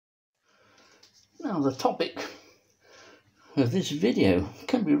Now the topic of this video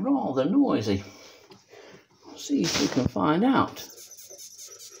can be rather noisy. Let's see if we can find out.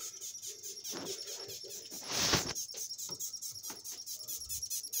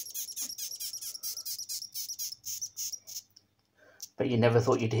 But you never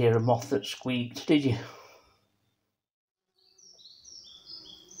thought you'd hear a moth that squeaked, did you?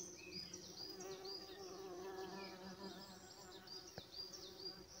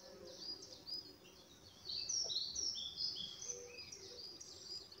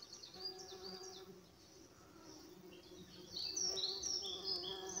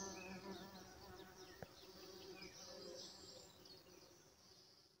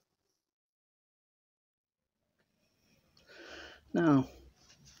 Now,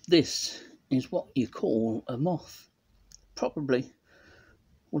 this is what you call a moth. Probably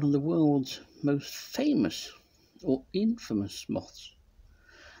one of the world's most famous or infamous moths.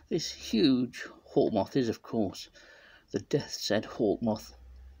 This huge hawk moth is, of course, the death's head hawk moth.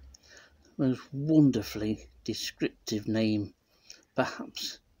 The most wonderfully descriptive name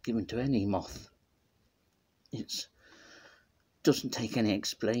perhaps given to any moth. It doesn't take any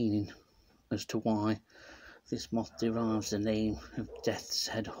explaining as to why this moth derives the name of death's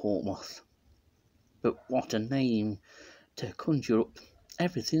head hawk moth. But what a name to conjure up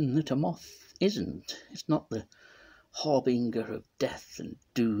everything that a moth isn't. It's not the harbinger of death and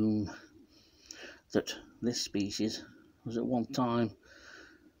doom that this species was at one time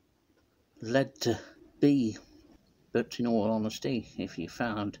led to be. But in all honesty, if you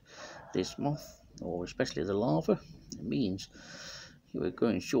found this moth, or especially the larva, it means you were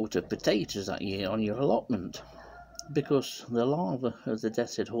going short of potatoes that year on your allotment, because the larvae of the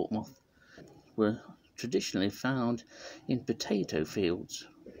death's head hawk moth were traditionally found in potato fields,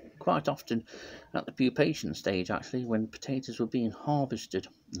 quite often at the pupation stage actually, when potatoes were being harvested,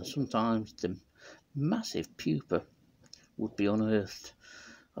 and sometimes the massive pupa would be unearthed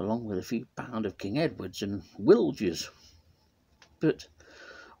along with a few pounds of King Edwards and Wilges. But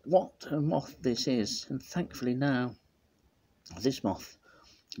what a moth this is, and thankfully now this moth,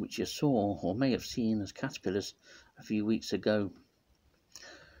 which you saw or may have seen as caterpillars a few weeks ago,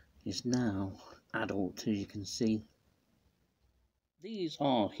 is now adult, as you can see. These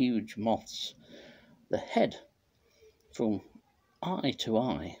are huge moths. The head from eye to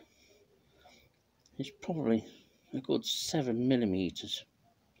eye is probably a good 7 millimeters,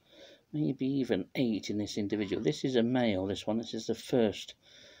 maybe even 8 in this individual. This is a male, this one. This is the first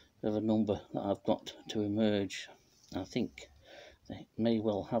of a number that I've got to emerge. I think they may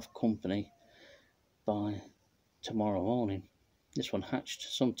well have company by tomorrow morning. This one hatched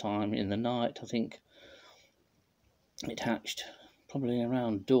sometime in the night. I think it hatched probably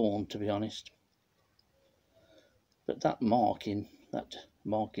around dawn, to be honest. But that marking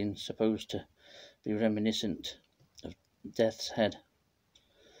supposed to be reminiscent of death's head,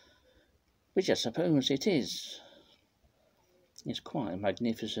 which I suppose it is. It's quite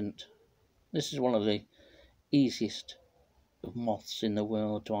magnificent. This is one of the easiest of moths in the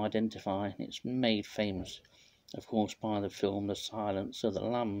world to identify. It's made famous, of course, by the film The Silence of the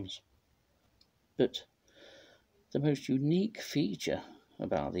Lambs. But the most unique feature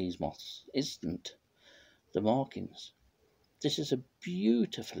about these moths isn't the markings. This is a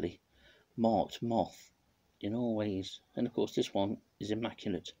beautifully marked moth in all ways, and of course this one is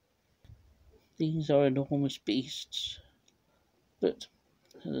immaculate. These are enormous beasts, but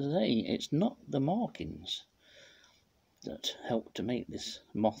as I say, it's not the markings that help to make this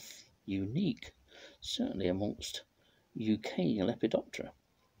moth unique, certainly amongst UK Lepidoptera.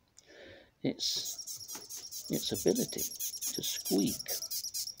 It's its ability to squeak.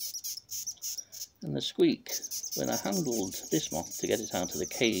 And the squeak, when I handled this moth to get it out of the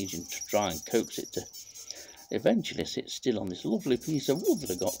cage and to try and coax it to eventually sit still on this lovely piece of wood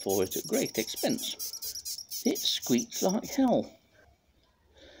that I got for it at great expense, it squeaked like hell.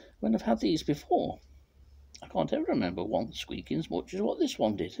 When I've had these before, I can't ever remember one squeaking as much as what this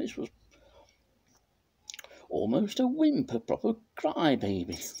one did. This was almost a whimper, proper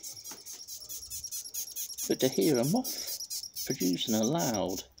crybaby. But to hear a moth producing a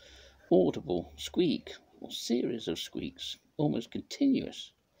loud, audible squeak, or series of squeaks, almost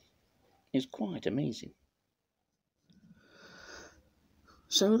continuous, is quite amazing.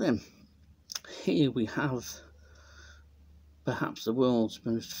 So then, here we have perhaps the world's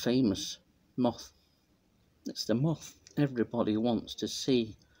most famous moth. It's the moth everybody wants to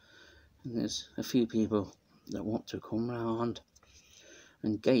see, and there's a few people that want to come round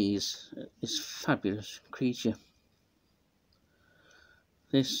and gaze at this fabulous creature.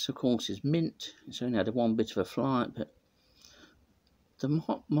 This, of course, is Mint. It's only had one bit of a flight, but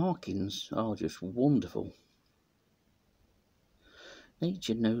The markings are just wonderful.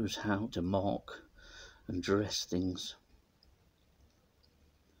 Nature knows how to mark and dress things.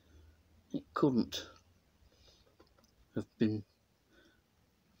 It couldn't have been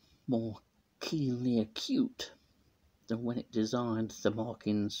more keenly acute than when it designed the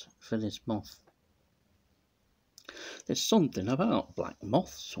markings for this moth. There's something about black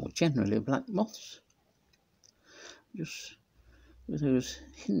moths, or generally black moths, just with those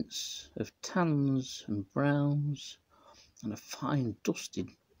hints of tans and browns and a fine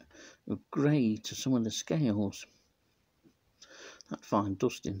dusting of grey to some of the scales. That fine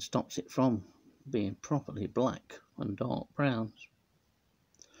dusting stops it from being properly black and dark browns.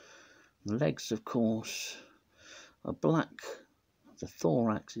 The legs, of course, are black. The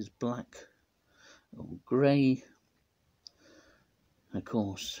thorax is black or grey. Of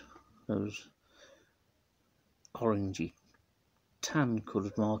course, those orangey tan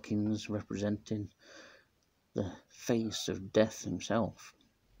coloured markings representing the face of Death himself.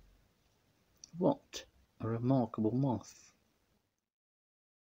 What a remarkable moth.